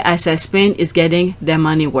pounds. Okay, I said Spain is getting their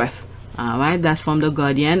money worth. All right, that's from The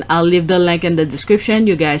Guardian. I'll leave the link in the description.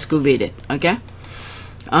 You guys could read it. Okay.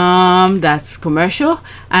 That's commercial.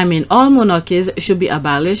 I mean, all monarchies should be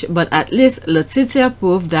abolished, but at least Letizia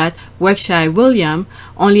proved that Yorkshire William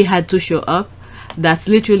only had to show up. That's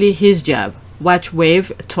literally his job. Watch,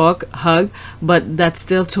 wave, talk, hug, but that's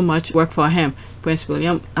still too much work for him. Prince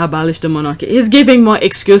William abolished the monarchy. He's giving more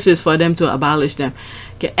excuses for them to abolish them.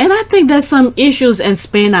 Okay, and I think there's some issues in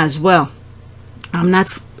Spain as well.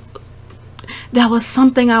 There was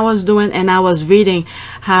something I was doing and I was reading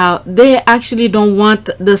how they actually don't want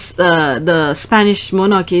this the Spanish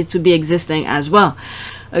monarchy to be existing as well.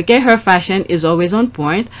 Okay, her fashion is always on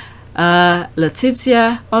point.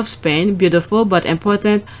 Letizia of Spain, beautiful but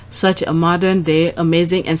important, such a modern day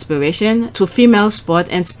amazing inspiration to female sport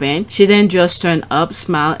in Spain. She didn't just turn up,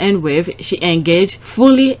 smile and wave. She engaged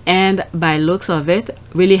fully and by looks of it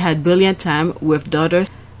really had brilliant time with daughters.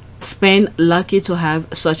 Spain lucky to have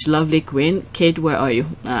such lovely queen. Kate, where are you?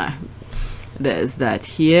 There's that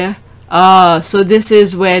here. So this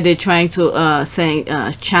is where they're trying to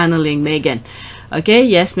channeling Meghan. Okay,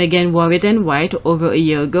 yes, Meghan wore it in white over a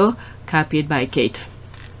year ago, copied by Kate.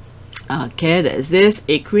 Okay, there's this,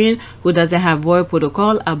 a queen who doesn't have royal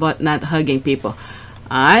protocol about not hugging people.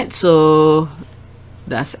 Alright, so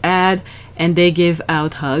that's ad. And they give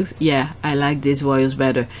out hugs. Yeah, I like these royals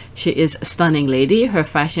better. She is a stunning lady. Her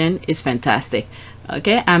fashion is fantastic.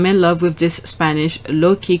 Okay, I'm in love with this Spanish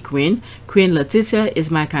low-key queen. Queen Letizia is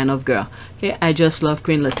my kind of girl. Okay, I just love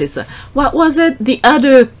Queen Letizia. What was it? The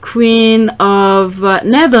other queen of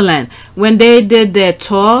Netherlands, when they did their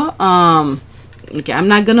tour. Okay, I'm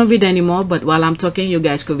not gonna read anymore, but while I'm talking, you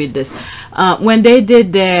guys could read this. When they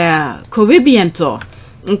did their Caribbean tour,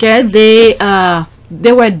 okay,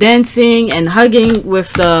 they were dancing and hugging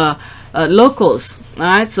with the locals. All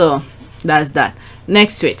right, so that's that.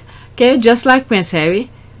 Next tweet. Okay, just like Prince Harry,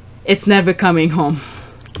 it's never coming home.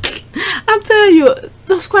 I'm telling you,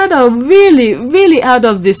 those quite are really, really out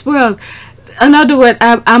of this world. In other words,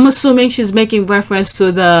 I'm assuming she's making reference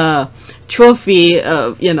to the trophy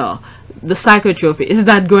of, you know, the soccer trophy. Is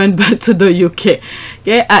that going back to the UK?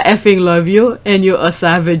 Okay, I effing love you and you're a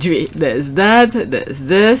savagery. There's that, there's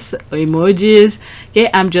this, emojis. Okay,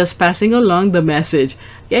 I'm just passing along the message.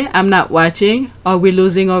 Okay, I'm not watching. Are we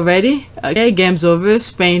losing already? Okay, game's over.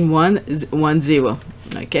 Spain won 1-0.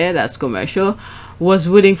 Okay, that's commercial. Was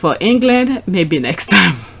rooting for England. Maybe next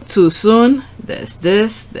time. Too soon. There's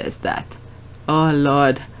this, there's that. Oh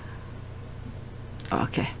Lord.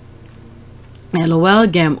 Okay. LOL,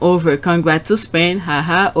 game over. Congrats to Spain.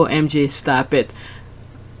 Haha. OMG, stop it.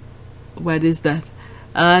 What is that?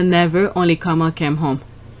 Never. Only Kamal came home.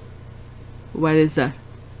 What is that?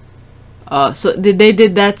 Oh, so they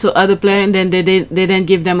did that to other players and then they didn't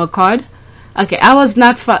give them a card? Okay, I was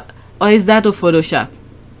not or is that a Photoshop?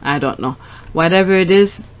 I don't know. Whatever it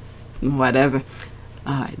is, whatever.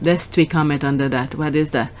 Alright, let's tweet comment under that. What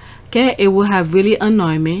is that? Okay, it would have really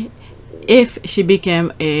annoyed me if she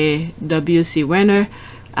became a WC winner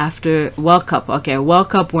after World Cup. Okay, World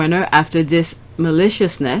Cup winner after this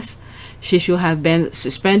maliciousness. She should have been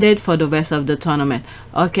suspended for the rest of the tournament.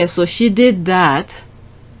 Okay, so she did that.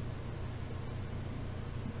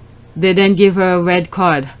 They didn't give her a red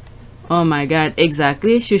card. Oh my god,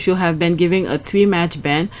 exactly. She should have been giving a 3-match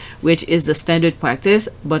ban, which is the standard practice,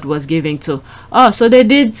 but was giving 2. Oh, so they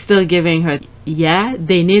did still giving her. Yeah,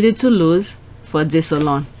 they needed to lose for this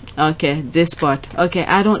alone. Okay, this part. Okay,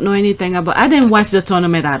 I don't know anything about. I didn't watch the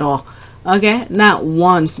tournament at all. Okay, not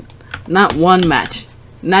one match.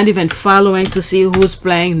 Not even following to see who's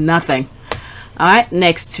playing. Nothing. All right,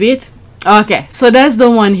 next tweet. Okay, so that's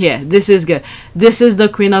the one here. This is good. This is the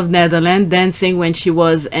Queen of Netherlands dancing when she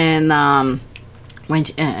was in the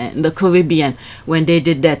Caribbean when they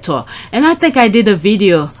did that tour. And I think I did a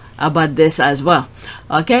video about this as well.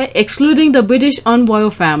 Okay, excluding the British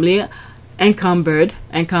unroyal family, encumbered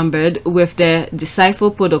with their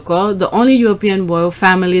deceitful protocol, the only European royal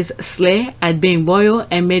families slay at being royal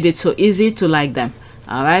and made it so easy to like them.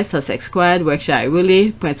 Alright, Sussex Squad, Yorkshire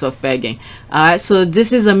Willie, Prince of Begging. Alright, so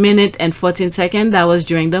this is 1 minute and 14 seconds. That was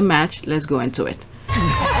during the match. Let's go into it.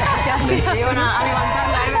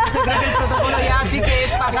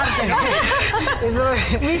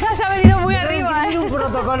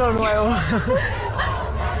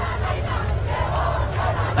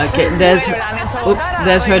 Okay, there's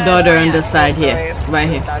her daughter on the side here, right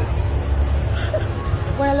here.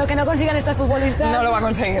 Bueno, lo que no consigan estos futbolistas. No lo va a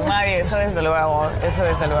conseguir nadie, eso desde luego. Eso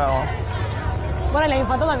desde luego. Bueno, la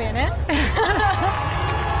infanta también, ¿eh?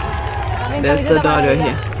 There's the daughter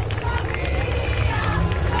here.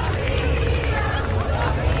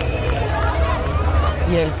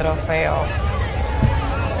 Y el trofeo.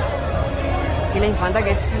 Y la infanta,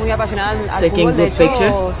 que es muy apasionada al Taking fútbol, de good hecho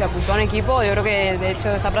picture. se apuntó a un equipo, yo creo que de hecho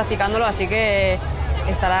está practicándolo, así que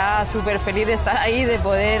estará súper feliz de estar ahí, de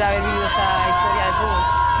poder haber vivido esta historia del fútbol.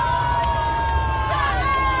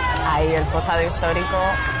 Ahí el posado histórico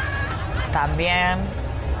también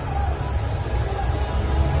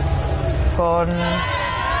con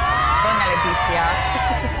doña Leticia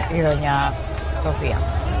y doña Sofía.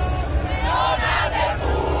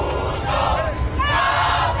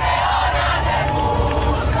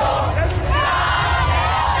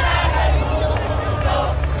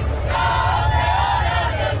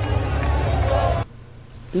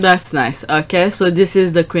 That's nice. Okay, so this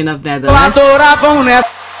is the Queen of Netherlands.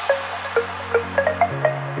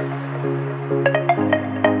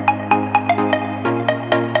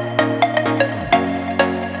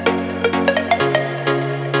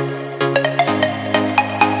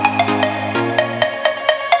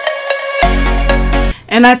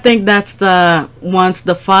 And I think that's the once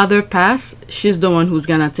the father passed, she's the one who's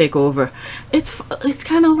gonna take over. It's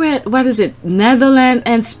kind of weird. What is it? Netherlands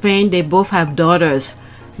and Spain, they both have daughters.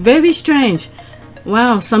 Very strange.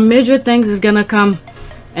 Wow, some major things is gonna come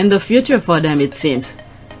in the future for them, it seems.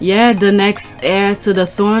 Yeah, the next heir to the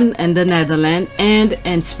throne in the Netherlands and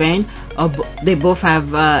in Spain, they both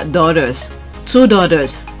have daughters, 2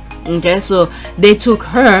 daughters. Okay, so they took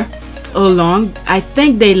her along. I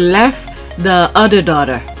think they left the other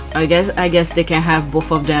daughter. I guess they can have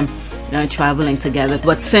both of them traveling together.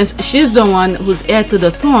 But since she's the one who's heir to the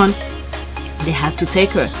throne, they have to take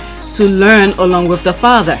her to learn along with the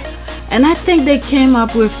father. And I think they came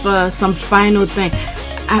up with some final thing.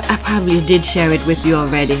 I probably did share it with you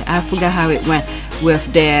already. I forgot how it went with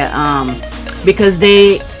their because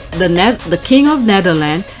the king of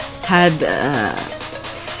Netherlands had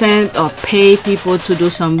sent or pay people to do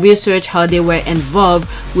some research how they were involved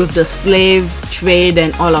with the slave trade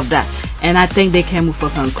and all of that. And I think they came with a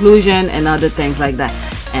conclusion and other things like that.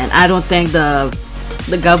 And I don't think the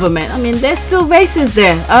government, I mean, there's still racist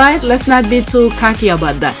there. All right, let's not be too cocky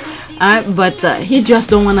about that. But he just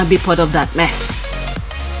don't want to be part of that mess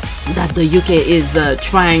that the UK is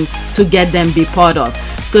trying to get them be part of.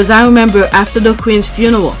 Because I remember after the Queen's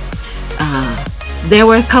funeral, there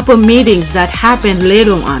were a couple meetings that happened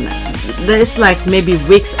later on. It's like maybe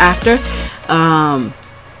weeks after.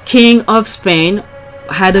 King of Spain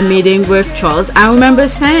had a meeting with Charles. I remember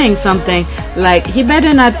saying something like he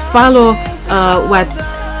better not follow what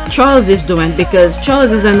Charles is doing, because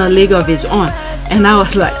Charles is in a league of his own. And I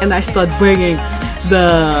was like, and I started bringing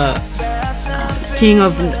the King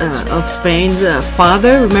of Spain's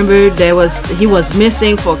father. Remember, he was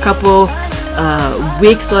missing for a couple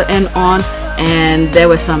weeks and on, and there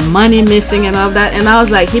was some money missing and all that. And I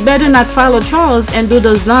was like, he better not follow Charles and do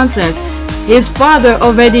those nonsense. His father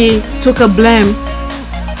already took a blame,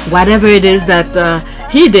 whatever it is that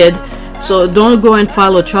he did. So don't go and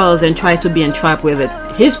follow Charles and try to be entrapped with it.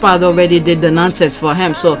 His father already did the nonsense for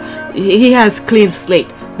him, so he has clean slate.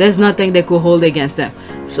 There's nothing they could hold against him.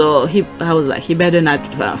 So I was like, he better not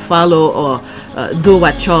follow or do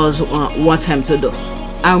what Charles wants him to do.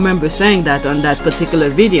 I remember saying that on that particular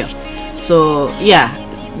video. So yeah,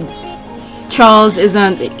 Charles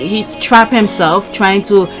he trapped himself trying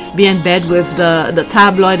to be in bed with the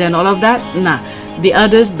tabloid and all of that. Nah, the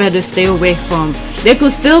others better stay away from. They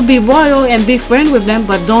could still be royal and be friends with them,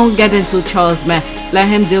 but don't get into Charles' mess. Let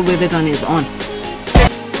him deal with it on his own.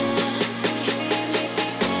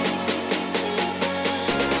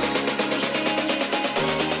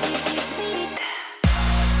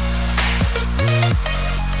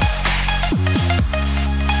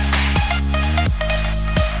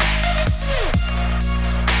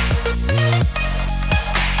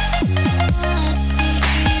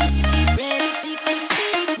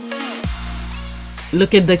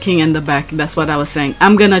 Look at the king in the back. That's what I was saying.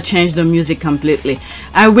 I'm gonna change the music completely.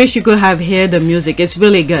 I wish you could have heard the music. It's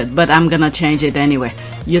really good, but I'm gonna change it anyway.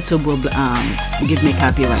 YouTube will give me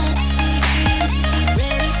copyright.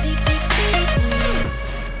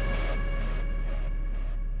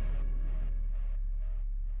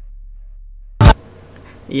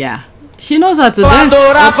 Yeah, she knows how to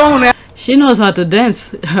dance. She knows how to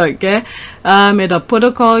dance, okay? Made a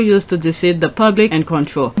protocol used to deceive the public and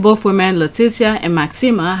control. Both women, Letizia and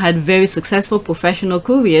Maxima, had very successful professional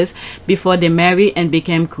careers before they married and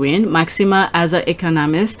became queen. Maxima as an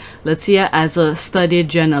economist, Letizia as a studied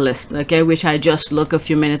journalist, okay, which I just looked a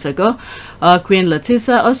few minutes ago. Queen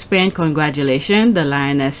Letizia of Spain, congratulations, the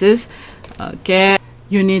lionesses, okay?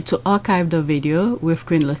 You need to archive the video with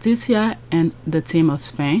Queen Letizia and the team of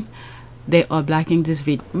Spain. They are blocking this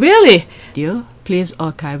video. Really? Please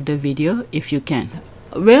archive the video if you can.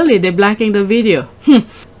 Really, they're blacking the video.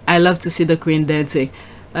 I love to see the Queen dancing.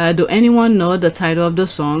 Do anyone know the title of the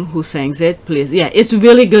song? Who sings it? Please. Yeah, it's a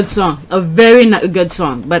really good song. A very good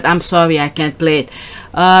song. But I'm sorry I can't play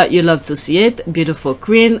it. You love to see it. Beautiful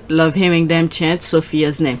Queen. Love hearing them chant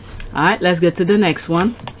Sophia's name. Alright, let's get to the next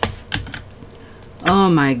one. Oh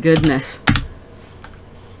my goodness.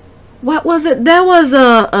 What was it? There was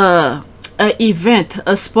a event,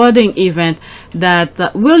 a sporting event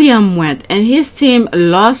that William went, and his team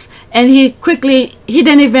lost, and he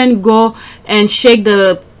didn't even go and shake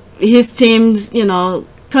his team's, you know,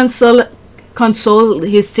 console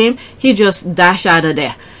his team. He just dashed out of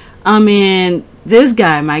there. I mean, this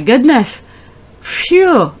guy, my goodness.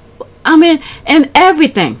 Phew. I mean, in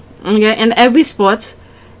everything, okay, in every sport,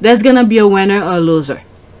 there's gonna be a winner or a loser,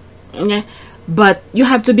 okay, but you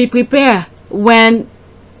have to be prepared when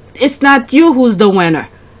it's not you who's the winner.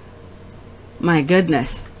 My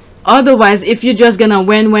goodness. Otherwise, if you're just gonna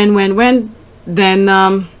win, then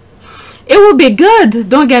it will be good.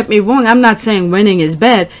 Don't get me wrong, I'm not saying winning is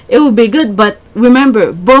bad. It will be good, but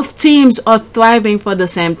remember, both teams are thriving for the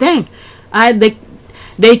same thing.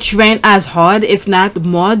 They train as hard, if not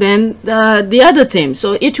more, than the other team.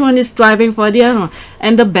 So each one is striving for the other one,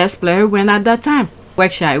 and the best player win at that time.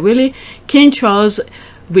 Berkshire, really? King Charles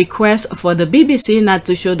request for the BBC not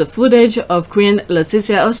to show the footage of Queen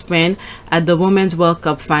Letizia of Spain at the Women's World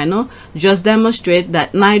Cup final just demonstrate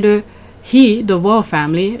that neither he, the royal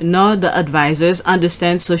family, nor the advisors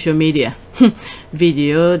understand social media.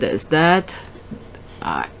 Video, there's that.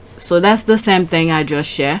 Alright, so that's the same thing I just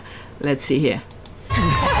shared. Let's see here.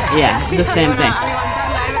 Yeah, the same thing.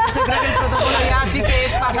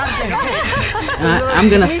 I'm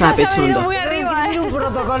gonna stop it soon though.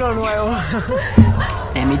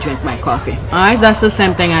 Let me drink my coffee. Alright, that's the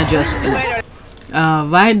same thing I just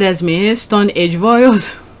right, there's me here. Stone Age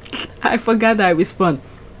Royals. I forgot I respond.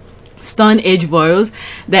 Stone Age Royals,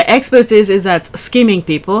 their expertise is at scheming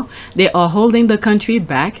people. They are holding the country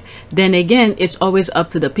back. Then again, it's always up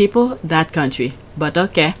to the people, that country. But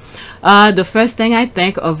okay. The first thing I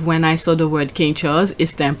think of when I saw the word King Charles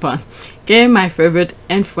is tampon. Okay, my favorite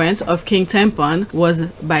in France of King Tampon was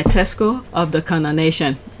by Tesco of the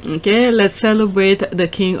Coronation. Okay, let's celebrate the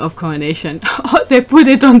King of Coronation. Oh, they put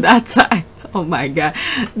it on that side. Oh my god,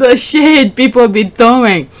 the shade people be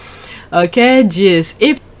throwing. Okay, jeez.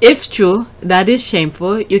 If true, that is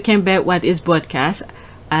shameful. You can bet what is broadcast,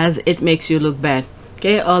 as it makes you look bad.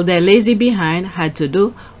 Okay, all their lazy behind had to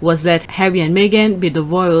do was let Harry and Meghan be the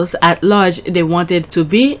royals at large they wanted to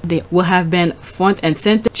be. They would have been front and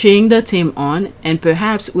center cheering the team on, and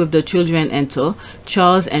perhaps with the children in tow,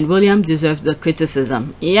 Charles and William deserve the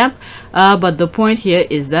criticism. Yep, but the point here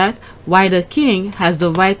is that why the king has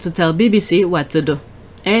the right to tell BBC what to do.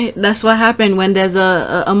 That's what happened when there's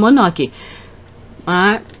a monarchy.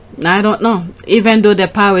 I don't know. Even though their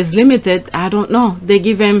power is limited, I don't know. They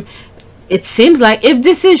give him, it seems like, if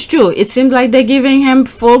this is true, it seems like they're giving him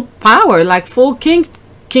full power, like full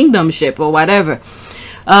kingdomship or whatever.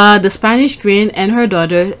 The Spanish queen and her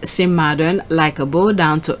daughter seem modern, likable,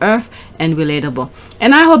 down to earth, and relatable.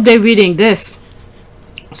 And I hope they're reading this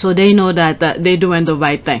so they know that they're doing the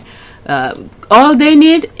right thing. All they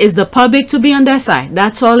need is the public to be on their side.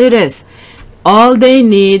 That's all it is. All they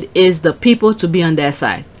need is the people to be on their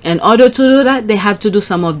side. In order to do that, they have to do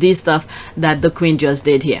some of these stuff that the Queen just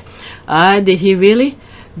did here. Did he really?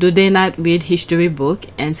 Do they not read history book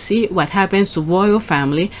and see what happens to royal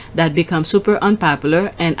family that become super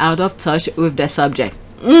unpopular and out of touch with their subject?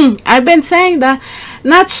 I've been saying that.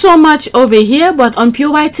 Not so much over here, but on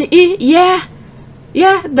PYTE, yeah,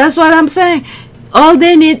 that's what I'm saying. All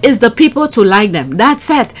they need is the people to like them. That's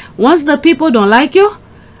it. Once the people don't like you,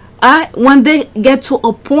 when they get to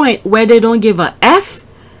a point where they don't give a F,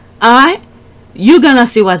 you're gonna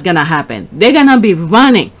see what's gonna happen. They're gonna be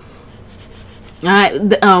running.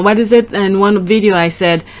 What is it? In one video I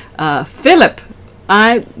said, Philip,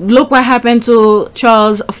 look what happened to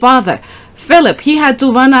Charles' father. Philip, he had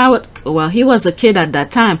to run out. Well, he was a kid at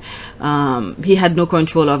that time. He had no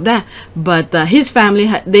control of that. But his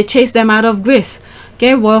family, they chased them out of Greece.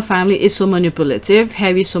 Okay, royal family is so manipulative.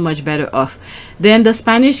 Harry is so much better off. Then the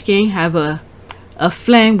Spanish king have a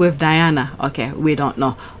fling with Diana. Okay, we don't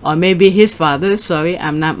know. Or maybe his father. Sorry,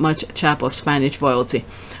 I'm not much chap of Spanish royalty.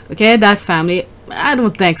 Okay, that family, I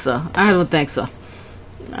don't think so. I don't think so.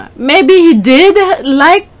 Maybe he did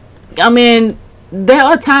like, I mean, there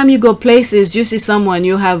are times you go places, you see someone,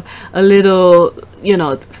 you have a little, you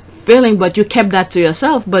know, feeling, but you kept that to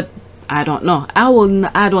yourself. But I don't know.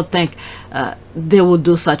 I don't think they will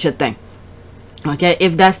do such a thing. Okay,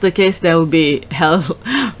 if that's the case, there will be hell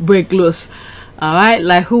break loose. Alright,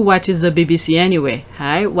 like who watches the BBC anyway?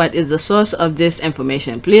 Hi, what is the source of this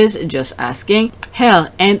information? Please, just asking. Hell,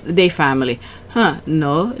 ain't they family?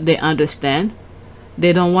 No, they understand.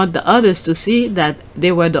 They don't want the others to see that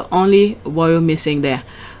they were the only royal missing there.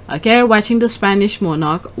 Okay, watching the Spanish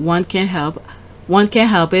monarch, one can't help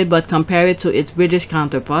it but compare it to its British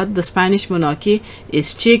counterpart. The Spanish monarchy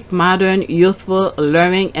is chic, modern, youthful,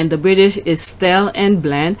 alluring, and the British is stale and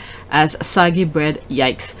bland as soggy bread.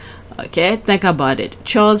 Yikes. Okay, think about it.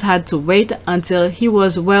 Charles had to wait until he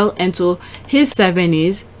was well into his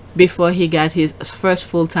 70s before he got his first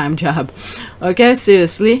full-time job. Okay,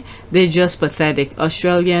 seriously, they're just pathetic.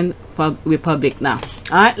 Australian Republic now.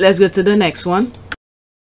 Alright, let's go to the next one.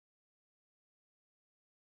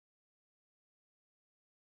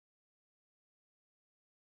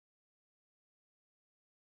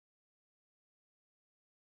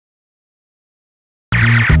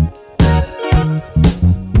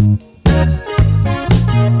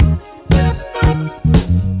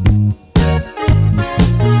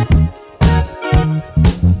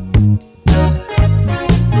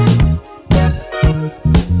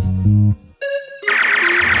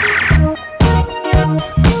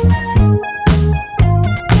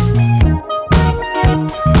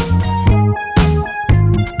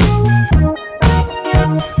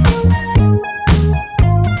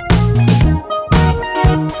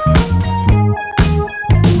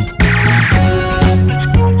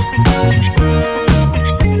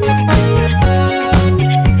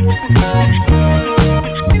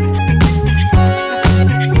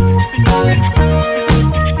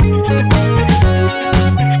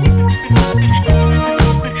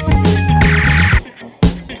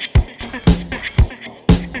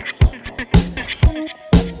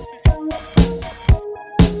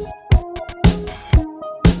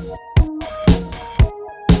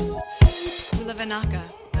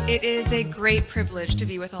 It is a great privilege to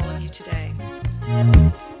be with all of you today.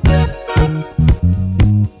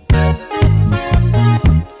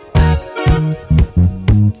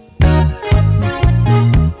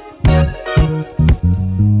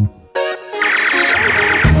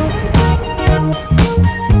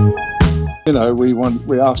 You know,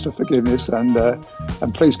 we ask for forgiveness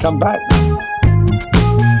and please come back.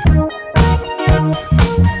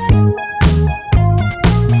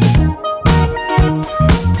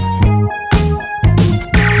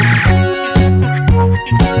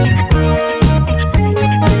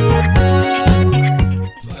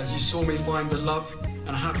 As you saw me find the love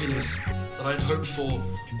and happiness that I'd hoped for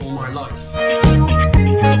all my life.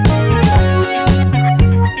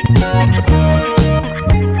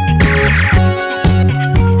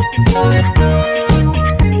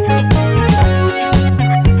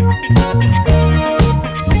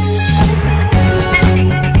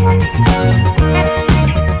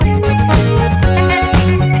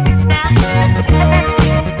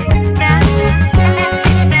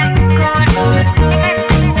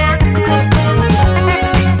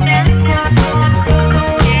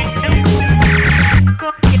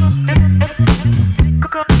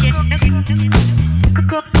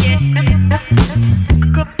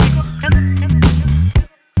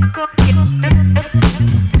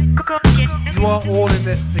 You are all in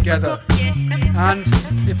this together, and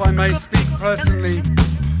if I may speak personally,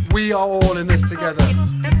 we are all in this together,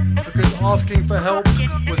 because asking for help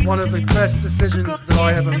was one of the best decisions that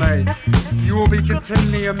I ever made. You will be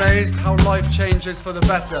continually amazed how life changes for the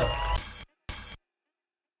better